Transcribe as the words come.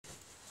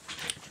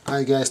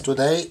Hi guys,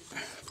 today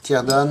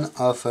teardown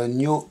of a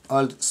new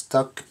old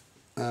stock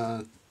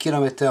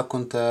kilometer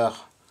counter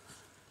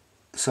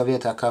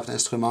Soviet aircraft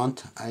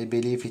instrument. I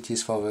believe it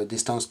is for the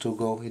distance to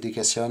go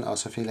indication or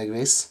something like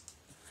this.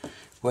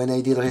 When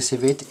I did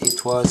receive it,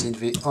 it was in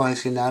the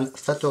original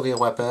factory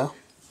wrapper.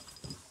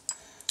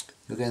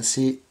 You can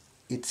see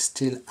it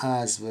still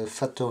has the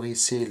factory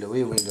seal.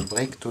 We will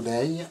break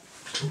today. I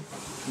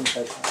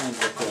find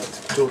the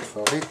correct tool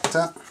for it.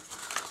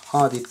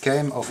 And it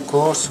came, of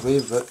course,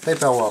 with the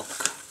paperwork,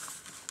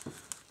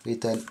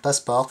 with a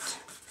passport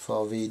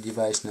for the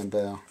device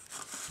number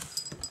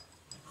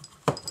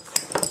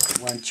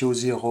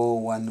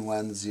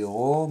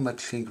 120110,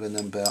 matching the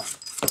number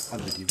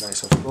of the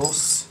device, of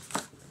course.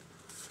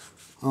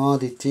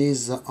 And it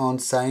is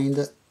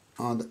unsigned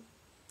and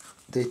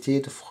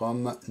dated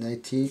from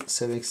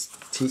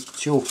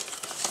 1972.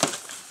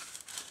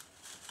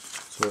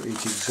 So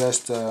it is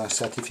just a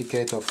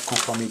certificate of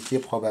conformity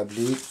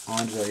probably,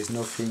 and there is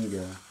nothing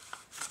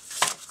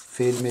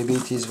filled. Maybe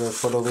it is the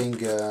following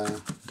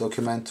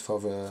document for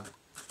the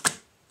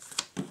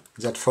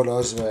that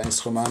follows the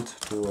instrument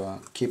to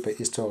keep a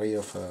history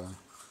of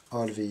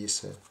all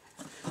these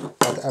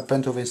what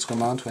happened to the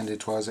instrument when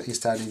it was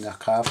installed in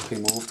aircraft,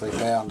 removed,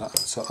 repaired, and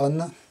so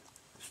on.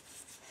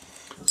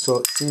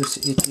 So since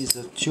it is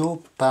a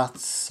two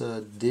parts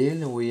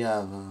deal, we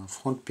have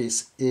front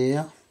piece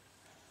here,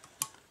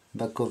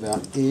 back over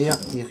here.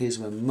 Here is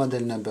the model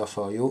number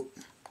for you,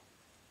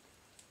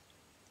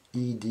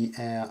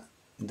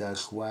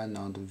 EDR-1,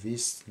 and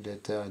this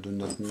letter I do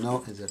not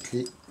know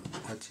exactly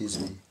what is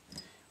the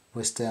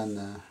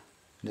Western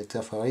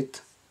letter for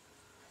it,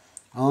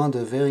 and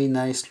a very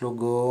nice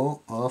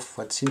logo of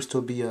what seems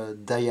to be a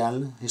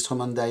dial,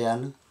 instrument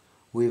dial,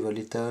 with a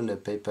little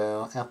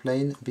paper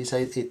airplane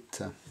beside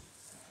it.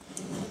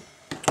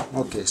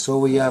 Okay, so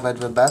we have at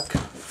the back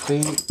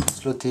 3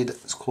 slotted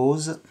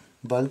screws,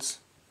 bolts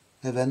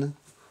even,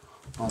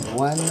 and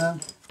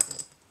one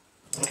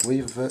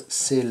with the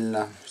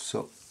seal.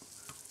 So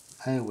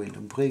I will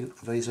break.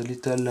 There is a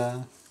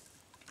little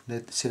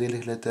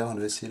Cyrillic letter on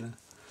the seal.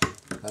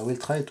 I will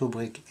try to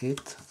break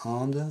it,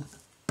 and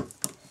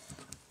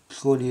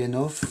slowly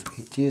enough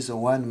it is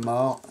one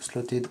more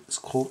slotted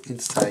screw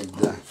inside.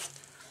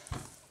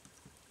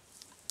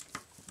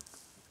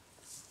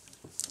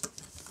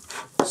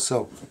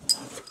 So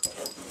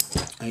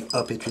I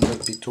hope it will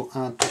not be too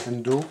hard to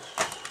undo.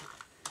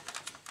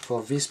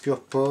 For this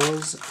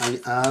purpose I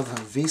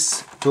have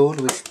this tool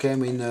which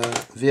came in a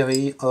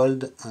very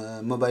old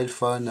mobile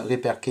phone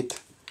repair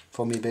kit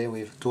from eBay,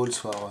 with tools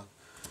for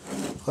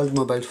old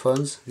mobile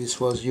phones. This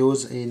was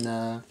used in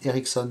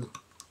Ericsson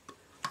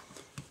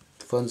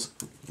phones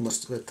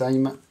most of the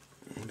time,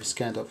 this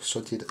kind of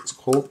slotted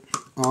screw,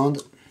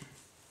 and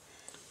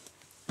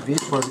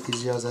this was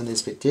easier than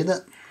expected.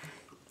 Let's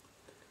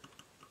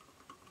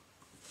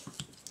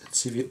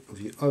see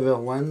the other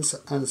ones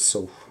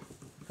also.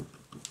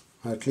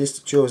 At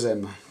least 2 of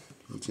them.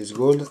 It is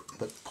good,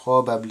 but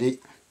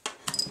probably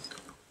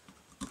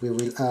we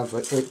will have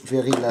a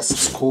very last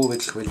screw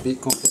which will be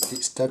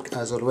completely stuck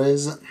as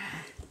always.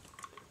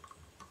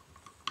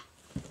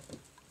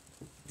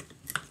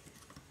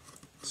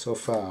 So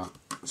far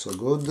so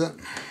good.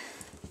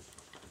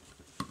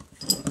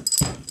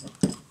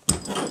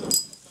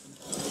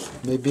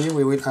 Maybe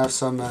we will have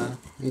some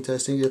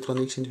interesting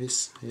electronics in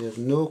this. I have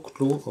no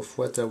clue of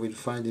what I will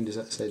find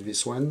inside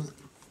this one.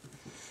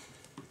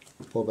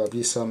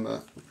 Probably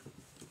some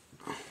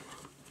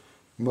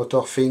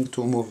motor thing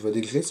to move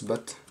the grids,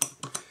 but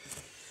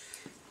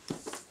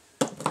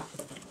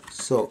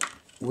so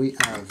we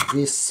have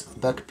this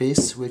back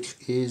piece which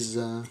is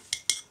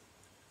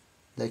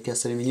like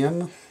cast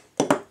aluminium.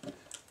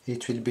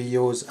 It will be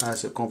used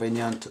as a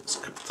convenient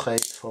tray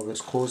for the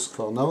screws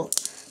for now.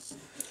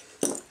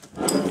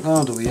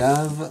 And we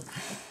have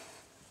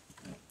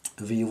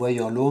the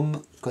wire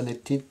loom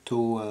connected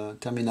to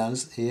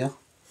terminals here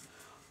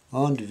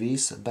on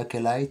this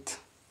bakelite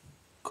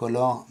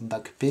color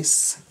back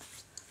piece.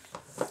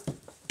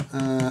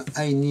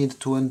 I need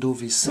to undo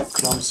these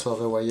clamps for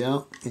the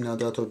wire in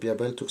order to be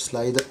able to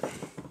slide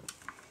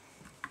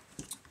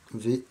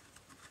the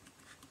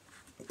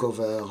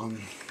cover.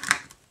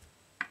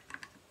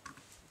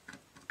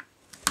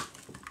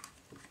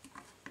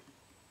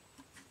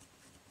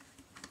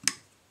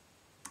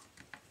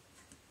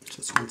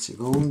 Just 1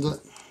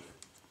 second.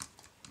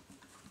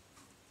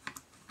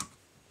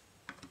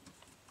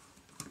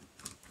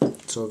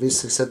 So this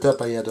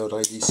setup I had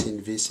already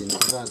seen this in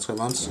other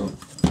instruments, so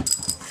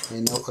I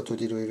know how to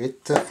deal with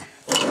it.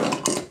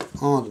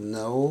 And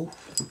now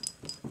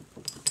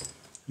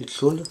it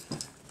should,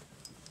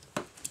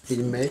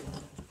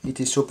 it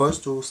is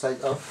supposed to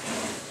slide off,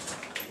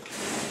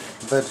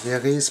 but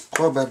there is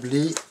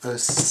probably a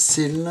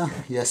seal,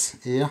 yes,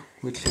 here,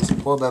 which is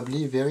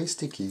probably very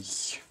sticky.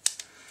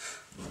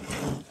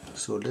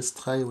 So let's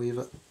try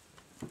with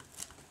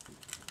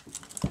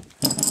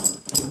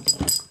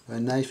a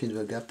knife in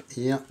the gap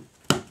here.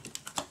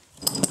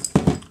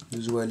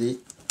 Usually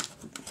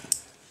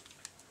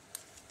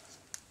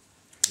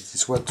this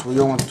is what we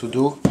want to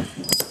do.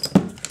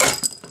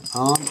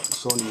 and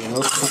slowly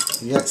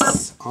enough,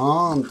 yes,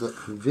 and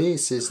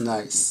this is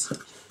nice.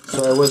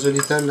 So I was a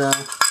little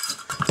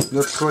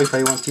not sure if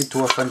I wanted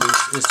to open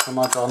this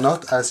instrument or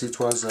not, as it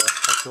was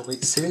factory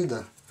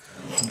sealed,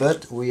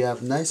 but we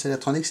have nice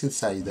electronics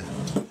inside.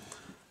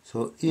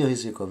 So here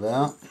is the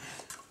cover.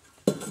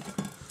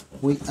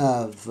 We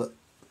have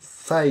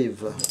 5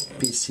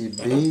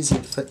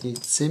 PCBs,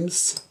 it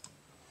seems.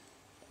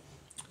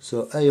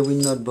 So I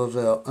will not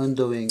bother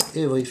undoing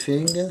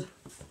everything.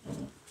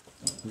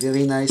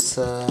 Very nice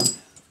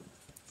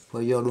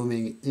wire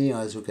looming here,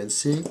 as you can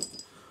see.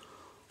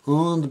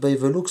 And by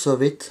the looks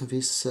of it,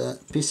 these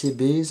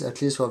PCBs,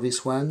 at least for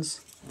these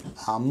ones,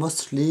 are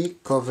mostly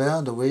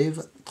covered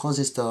with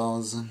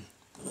transistors.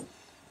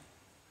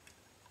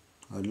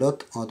 A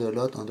lot and a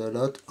lot and a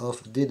lot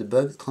of dead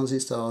bug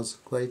transistors.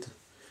 Quite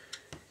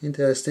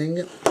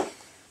interesting.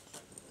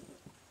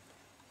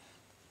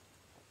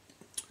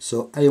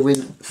 So I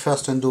will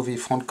first undo the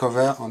front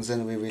cover and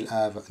then we will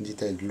have a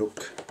detailed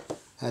look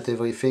at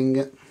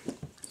everything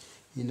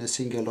in a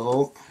single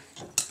row.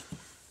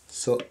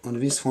 So on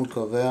this front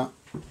cover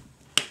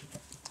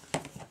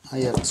I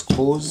have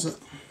screws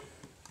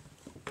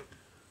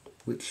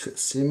which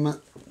seem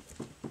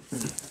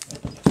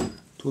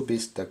to be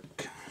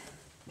stuck.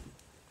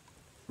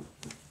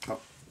 Oh,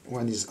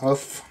 one is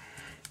off.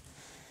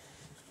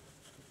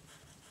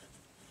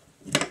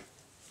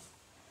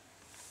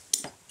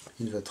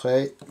 In the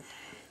tray.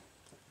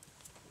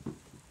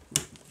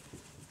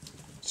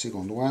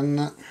 Second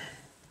one.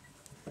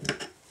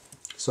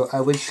 So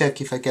I will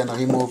check if I can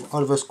remove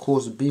all the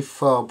screws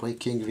before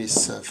breaking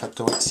this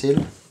factory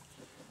seal.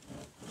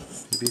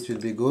 Maybe it will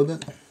be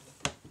good.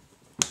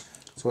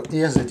 So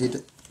here they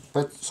did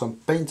put some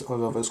paint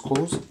over the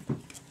screws.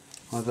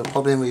 And the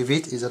problem with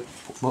it is that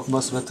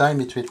most of the time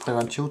it will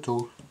prevent you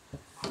to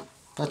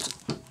put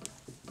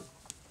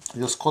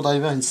your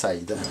screwdriver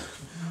inside.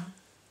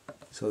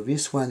 So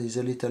this one is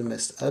a little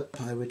messed up.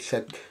 I will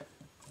check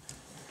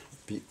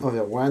the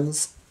other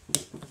ones.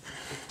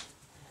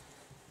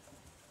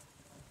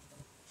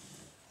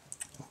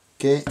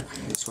 Okay,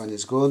 this one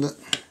is good.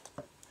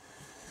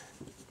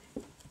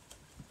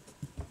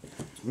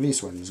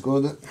 This one is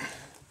good.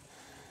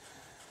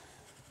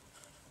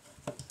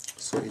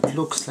 So it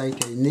looks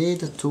like I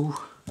need to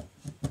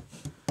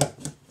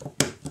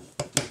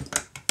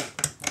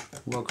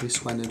work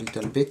this one a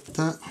little bit.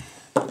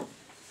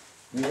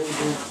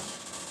 Maybe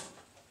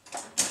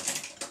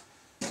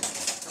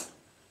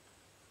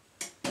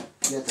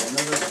get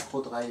another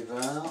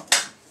screwdriver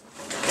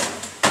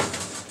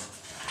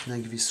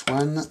like this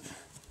one.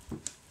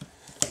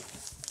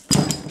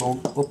 Oh,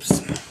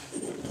 oops,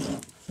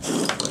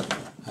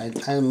 I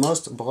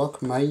almost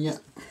broke my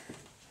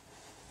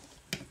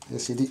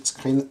LCD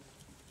screen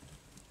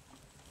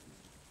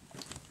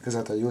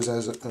that I use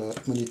as a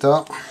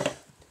monitor.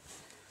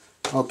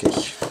 Okay,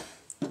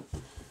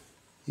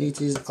 it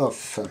is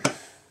off.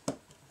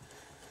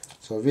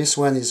 So this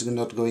one is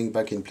not going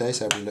back in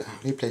place. I will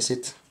replace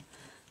it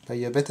by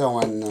a better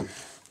one.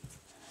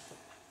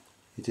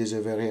 It is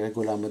a very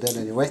regular model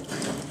anyway.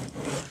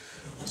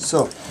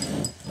 So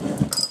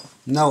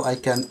now I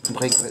can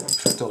break the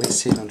factory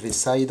seal on this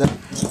side.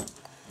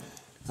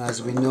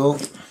 As we know,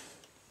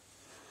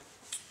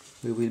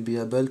 we will be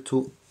able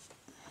to.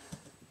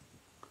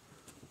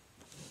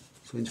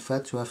 So in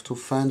fact you have to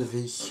find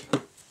the,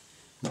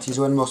 it is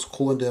one more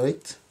screw under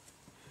it.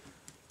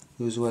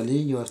 Usually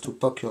you have to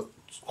poke your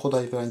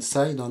screwdriver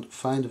inside and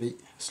find the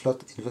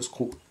slot in the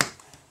screw.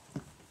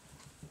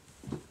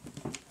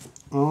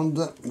 And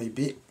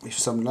maybe with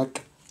some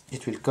luck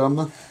it will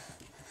come.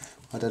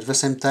 And at the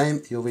same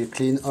time you will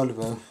clean all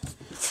the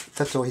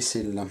factory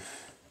seal.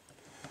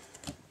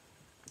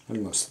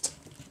 Almost.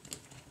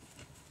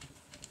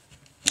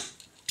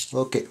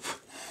 Okay.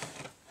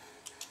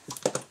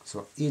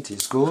 So it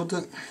is good.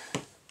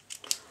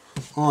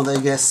 And I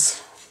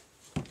guess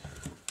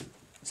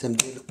same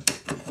deal.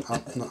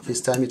 Oh, no, this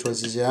time it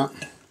was easier.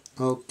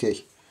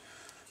 Okay.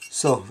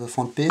 So the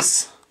front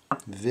piece,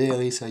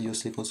 very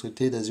seriously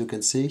constructed, as you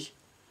can see.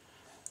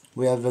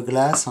 We have the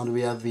glass and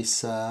we have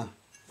this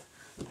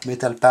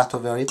metal part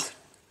over it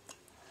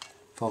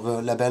for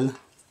the label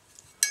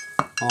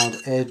and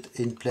held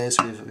in place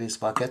with these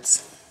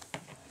brackets.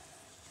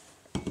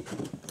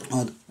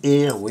 And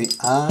here we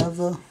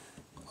have,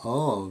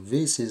 oh,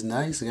 this is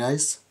nice,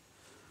 guys,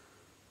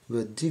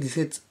 the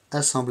digit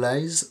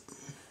assemblies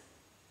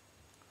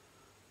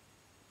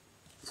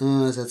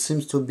that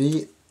seems to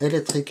be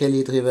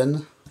electrically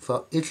driven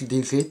for each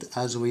digit,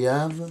 as we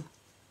have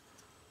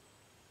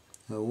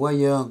a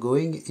wire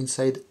going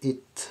inside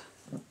it.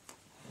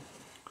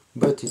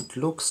 But it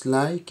looks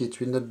like it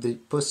will not be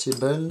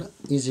possible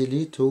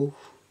easily to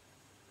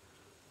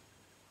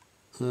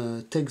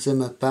take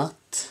them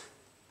apart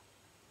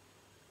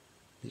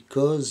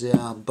because they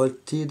are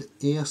bolted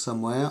here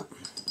somewhere,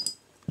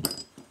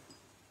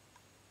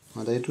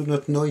 and I do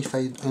not know if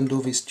I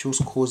undo these two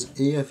screws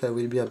here if I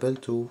will be able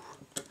to.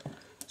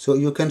 So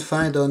you can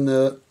find on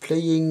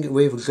Playing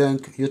with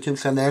Junk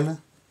YouTube channel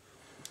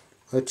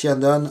a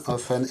teardown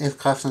of an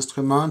aircraft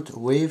instrument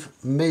with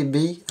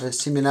maybe a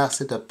similar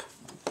setup.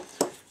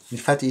 In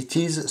fact, it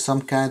is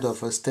some kind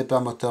of a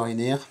stepper motor in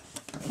here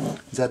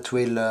that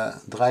will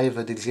drive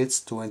the digits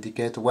to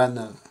indicate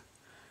the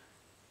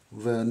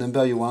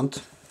number you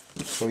want.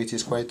 So it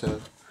is quite a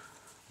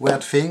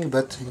weird thing,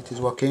 but it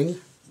is working.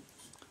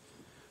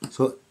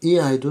 So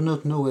here I do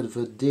not know what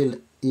the deal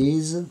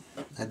is.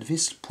 At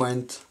this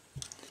point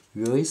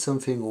there is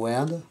something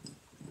weird.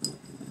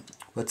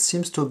 What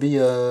seems to be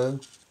a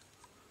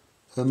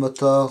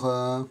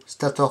motor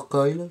stator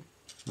coil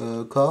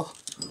core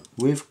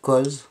with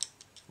coils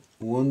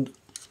wound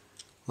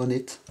on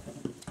it.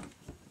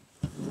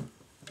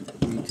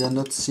 We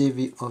cannot see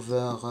the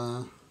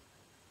other.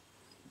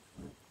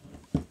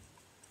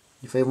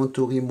 If I want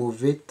to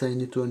remove it, I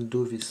need to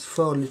undo these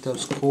 4 little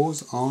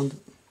screws, and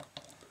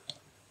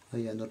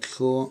I am not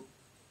sure,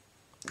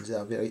 they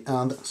are very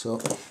hard, so,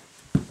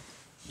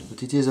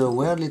 but it is a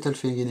weird little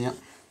thing in here.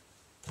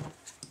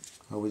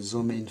 I will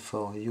zoom in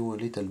for you a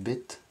little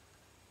bit.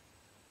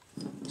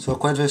 So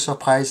quite very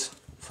surprised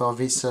for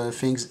these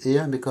things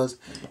here, because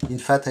in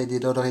fact I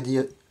did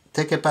already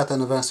take apart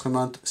another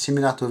instrument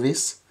similar to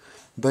this,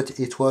 but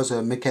it was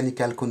a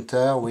mechanical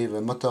counter with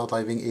a motor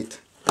driving it,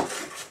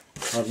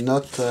 and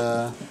not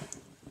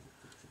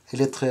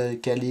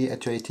electrically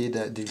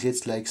actuated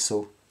digits like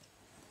so.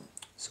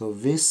 So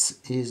this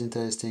is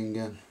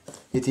interesting.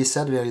 It is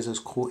sad there is a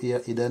screw here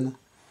hidden.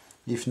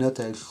 If not,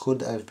 I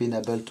should have been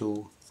able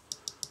to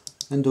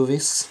undo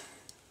this.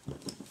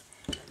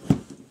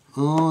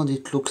 And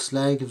it looks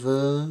like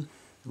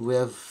we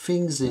have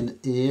things in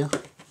here.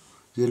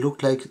 They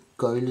look like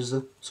coils,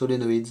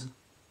 solenoids.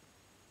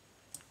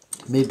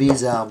 Maybe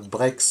they are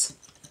brakes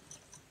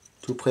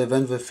to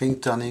prevent the thing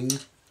turning.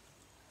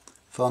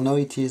 For now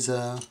it is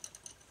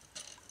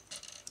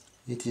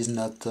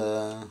not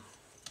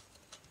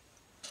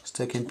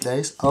stuck in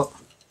place. Oh,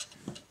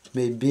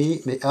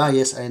 maybe,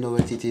 yes, I know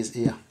what it is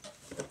here.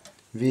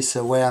 This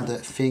weird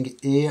thing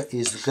here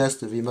is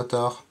just the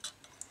motor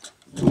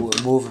to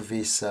move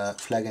this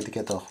flag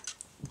indicator.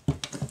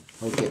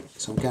 Okay,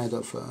 some kind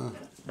of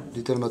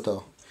little motor.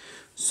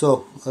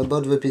 So,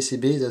 about the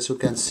PCB, as you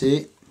can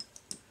see,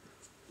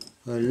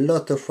 a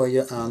lot of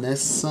wire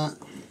harness.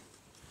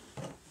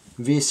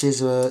 This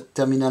is a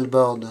terminal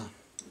board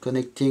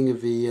connecting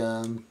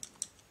the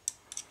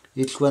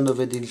each one of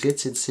the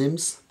digits, it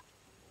seems,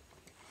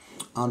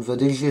 and the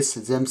digits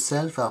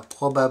themselves are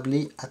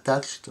probably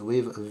attached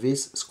with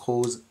these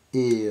screws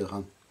here.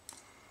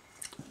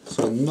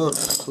 So not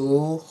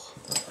sure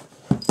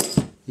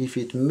if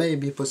it may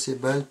be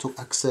possible to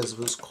access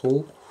the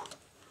screw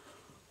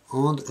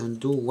and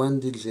undo one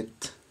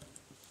digit.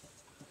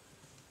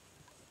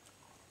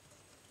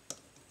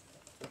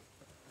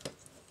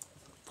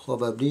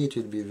 Probably it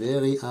will be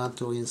very hard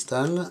to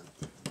install,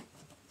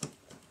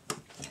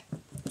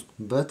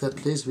 but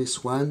at least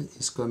this one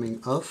is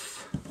coming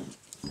off,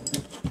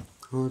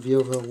 and the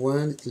other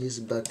one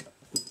is back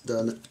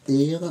down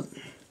here.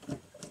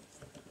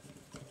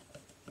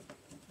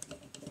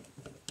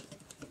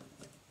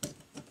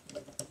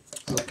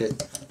 Okay,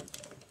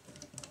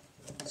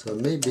 so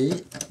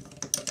maybe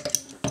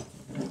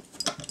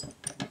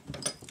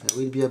I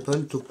will be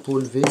able to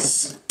pull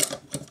this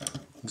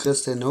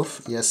just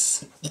enough,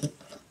 yes,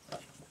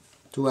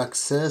 to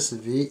access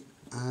the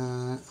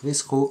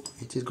screw.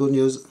 It is good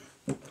news.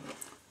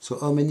 So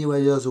how many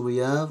wires do we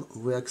have?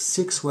 We have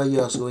 6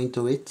 wires going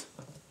to it.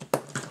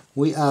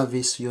 We have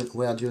this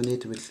wired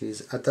unit which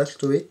is attached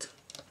to it.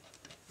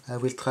 I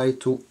will try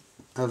to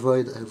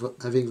avoid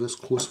having the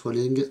screws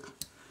falling.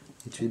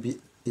 It will be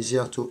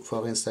easier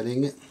for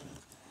installing.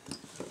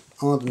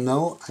 And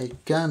now I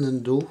can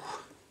undo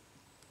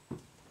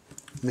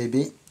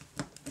maybe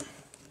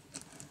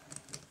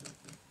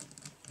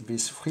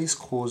these 3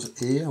 screws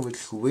here,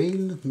 which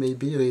will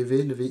maybe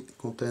reveal the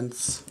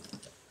contents.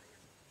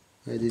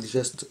 I did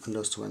just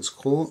lost one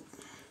screw.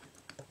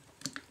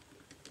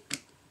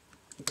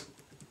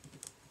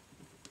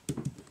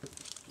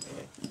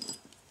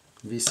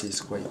 This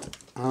is quite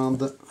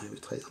hard. I will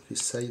try on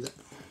this side.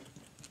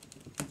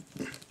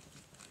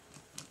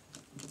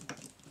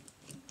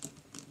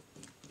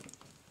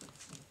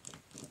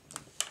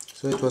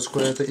 So it was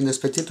quite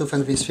unexpected to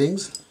find these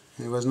things.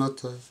 I was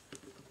not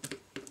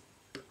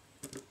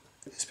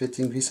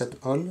expecting this at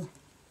all.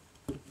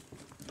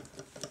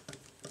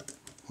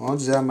 And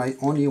they are my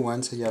only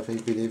ones I have, I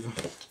believe.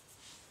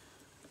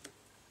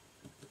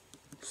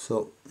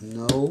 So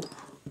now,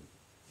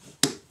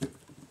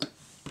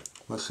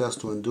 what's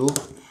first to undo?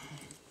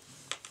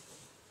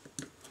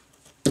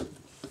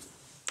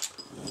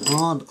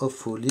 And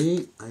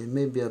hopefully I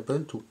may be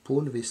able to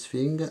pull this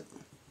thing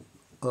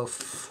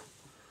off.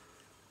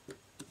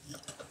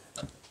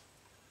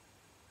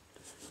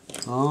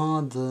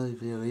 And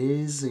there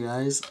is,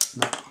 guys,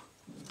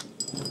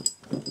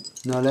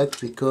 no luck,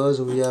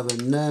 because we have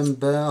a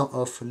number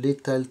of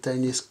little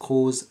tiny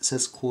screws, set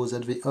screws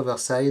at the other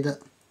side,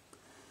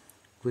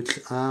 which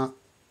are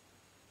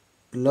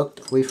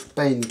locked with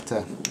paint.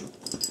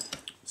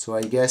 So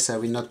I guess I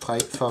will not try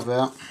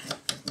further.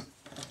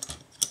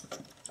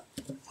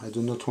 I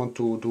do not want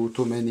to do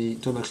too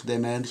much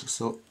damage,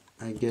 so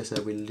I guess I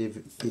will leave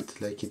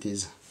it like it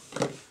is.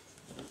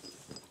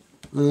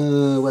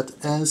 What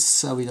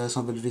else? I will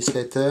assemble this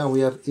later.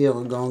 We have here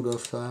a gang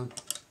of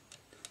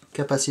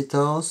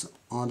capacitors,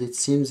 and it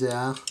seems they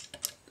are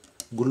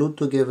glued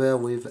together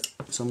with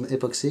some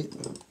epoxy.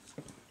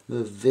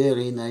 A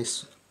very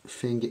nice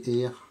thing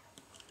here.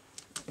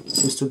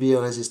 Seems to be a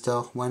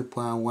resistor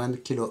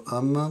 1.1 kilo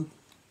ohm,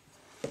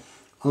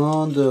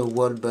 and a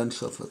whole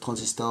bunch of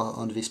transistors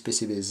on these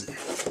PCBs.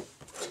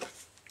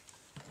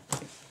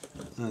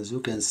 As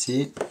you can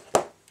see,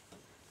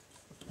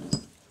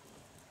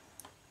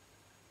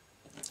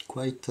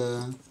 quite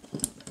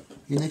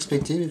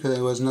unexpected, because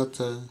I was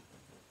not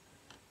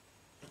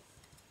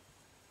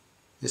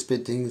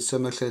expecting so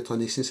much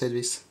electronics inside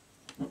this.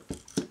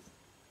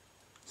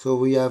 So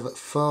we have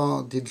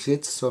 4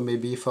 digits, so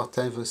maybe 4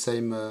 times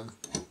the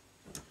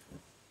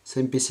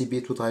same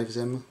PCB to drive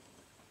them.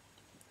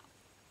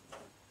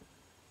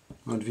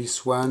 And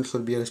this one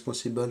should be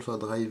responsible for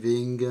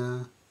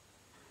driving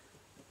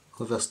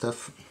other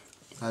stuff,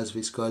 as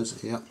this calls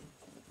here.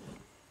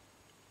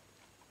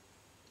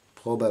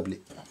 Probably.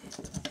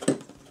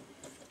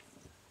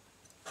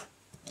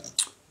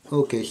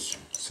 Okay,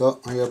 so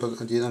I hope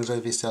you did enjoy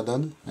this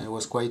teardown. I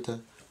was quite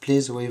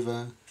pleased with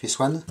this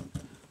one,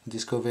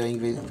 discovering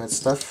that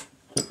stuff.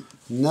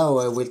 Now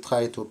I will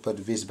try to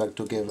put this back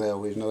together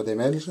with no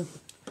damage.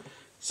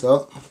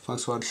 So,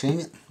 thanks for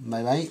watching.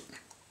 Bye bye.